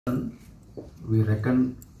we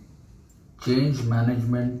reckon change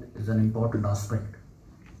management is an important aspect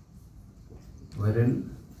wherein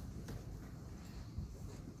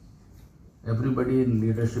everybody in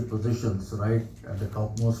leadership positions, right at the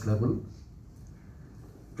topmost level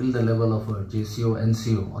till the level of a JCO,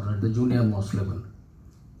 NCO or at the junior most level,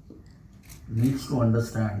 needs to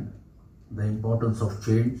understand the importance of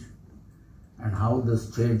change and how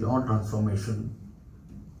this change or transformation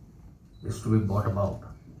is to be brought about,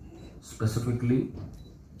 specifically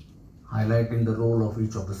highlighting the role of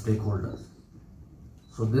each of the stakeholders.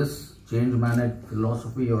 So this change management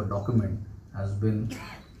philosophy or document has been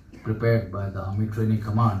prepared by the Army Training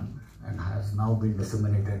Command and has now been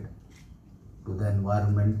disseminated to the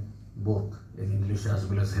environment both in English as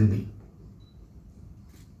well as Hindi.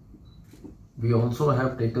 We also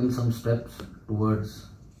have taken some steps towards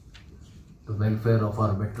the welfare of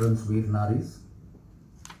our veterans, Veer Naris,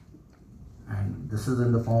 and this is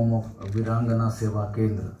in the form of a Virangana Seva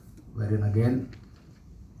Kendra, wherein again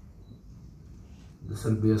this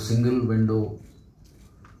will be a single window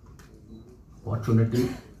opportunity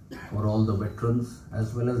for all the veterans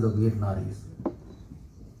as well as the Veer Naris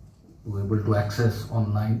to be able to access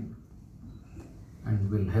online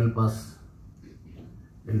and will help us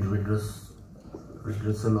in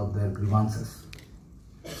redressal of their grievances.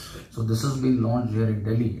 So this has been launched here in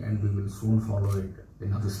Delhi and we will soon follow it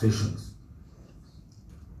in other stations.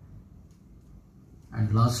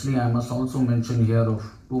 And lastly, I must also mention here of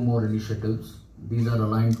two more initiatives. These are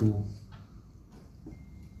aligned to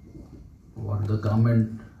what the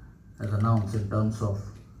government has announced in terms of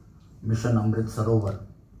Mission Amrit Sarovar,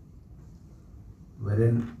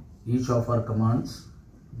 wherein each of our commands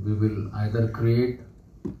we will either create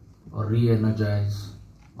or re-energize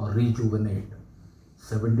or rejuvenate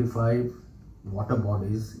 75 water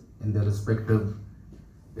bodies in their respective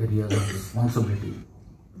areas of responsibility.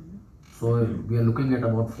 So we are looking at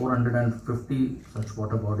about 450 such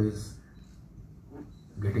water bodies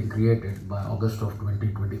getting created by August of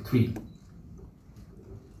 2023.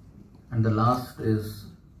 And the last is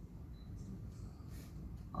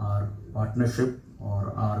our partnership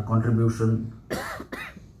or our contribution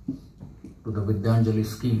to the Vidyanjali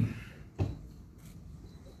scheme,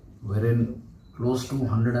 wherein close to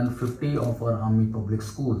 150 of our Army public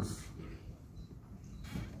schools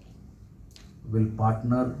will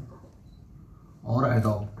partner or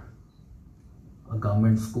adopt a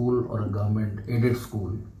government school or a government aided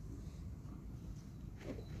school,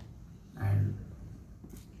 and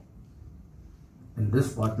in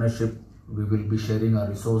this partnership we will be sharing our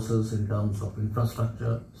resources in terms of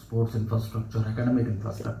infrastructure, sports infrastructure, academic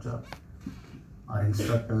infrastructure, our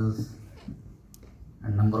instructors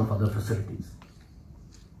and number of other facilities.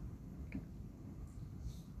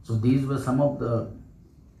 So these were some of the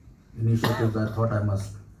initiatives I thought I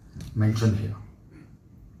must mention here.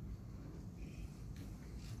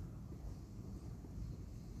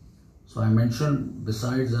 So I mentioned,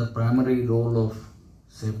 besides our primary role of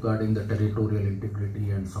safeguarding the territorial integrity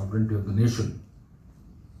and sovereignty of the nation,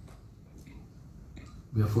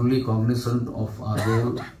 we are fully cognizant of our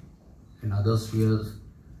role in other spheres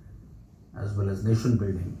as well as nation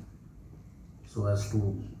building, so as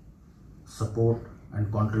to support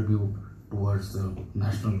and contribute towards the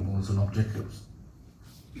national goals and objectives.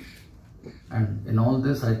 And in all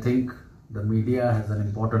this, I think the media has an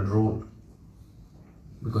important role,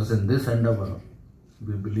 because in this endeavor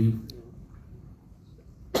we believe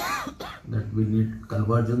that we need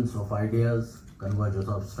convergence of ideas, convergence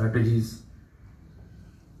of strategies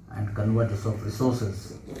and convergence of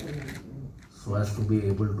resources so as to be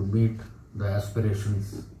able to meet the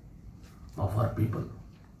aspirations of our people.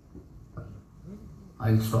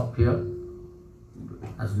 I'll stop here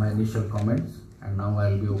as my initial comments, and now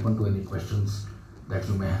I'll be open to any questions that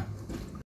you may have.